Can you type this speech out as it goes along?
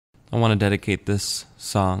I want to dedicate this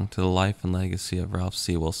song to the life and legacy of Ralph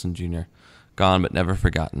C. Wilson Jr., gone but never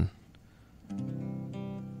forgotten.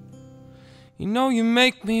 You know you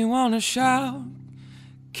make me want to shout,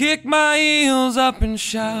 kick my heels up and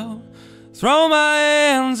shout, throw my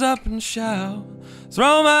hands up and shout,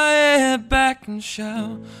 throw my head back and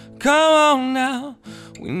shout. Come on now,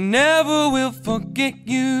 we never will forget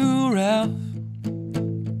you, Ralph.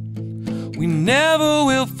 We never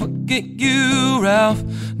will forget you, Ralph.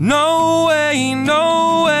 No way,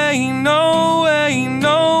 no way, no way,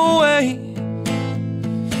 no way.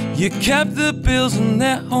 You kept the Bills in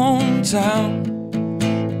their hometown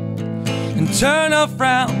and turned our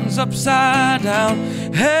frowns upside down.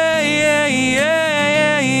 Hey, hey,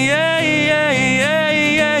 hey, hey, hey,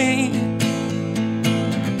 hey, hey.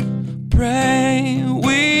 Pray,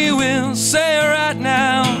 we will say right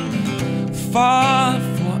now, fought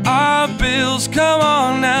for our Bills, come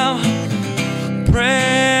on now.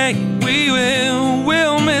 Pray,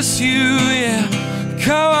 we'll miss you, yeah.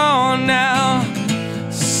 Come on now.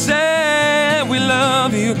 Say we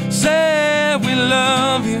love you, say we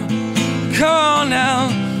love you. Come on now,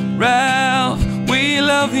 Ralph, we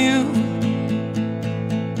love you.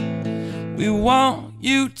 We want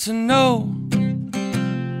you to know.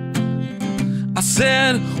 I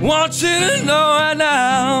said, want you to know right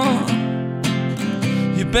now,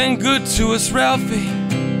 you've been good to us, Ralphie.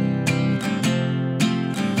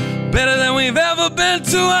 Better than we've ever been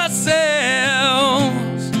to ourselves.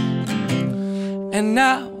 And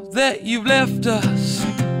now that you've left us,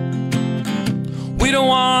 we don't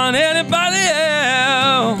want anybody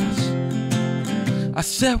else. I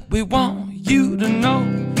said we want you to know.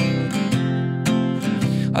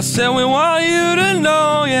 I said we want you to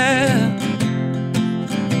know, yeah.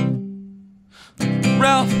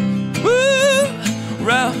 Ralph, woo,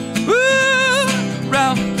 Ralph, woo,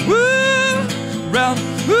 Ralph, woo, Ralph,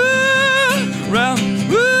 woo, Ralph,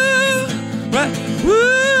 woo, Ralph,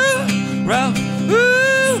 woo, Ralph,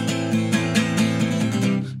 woo.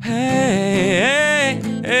 Hey,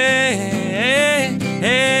 hey, hey,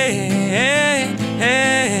 hey, hey,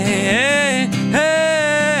 hey,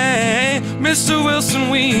 hey, Mr. Wilson,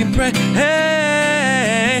 we pray.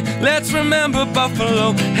 Hey, let's remember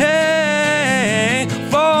Buffalo. Hey,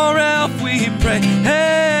 for Ralph we pray.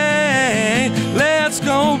 Hey, let's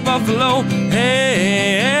go Buffalo.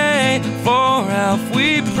 Hey, for Ralph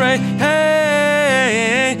we pray.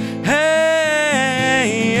 Hey, hey,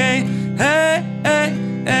 hey, hey,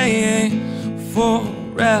 hey, for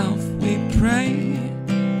Ralph we pray.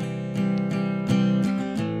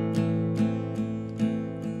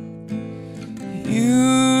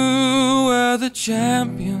 You were the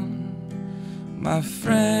champion, my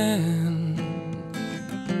friend,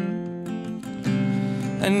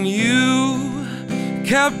 and you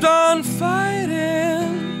kept on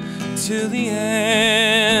fighting till the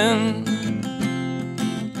end.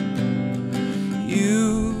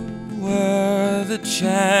 You were the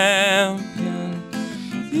champion,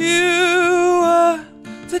 you were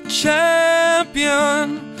the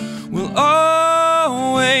champion. We'll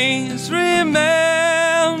always remember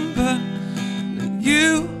that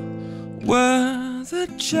you were the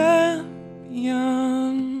champion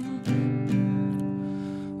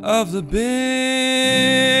of the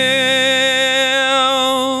Bills.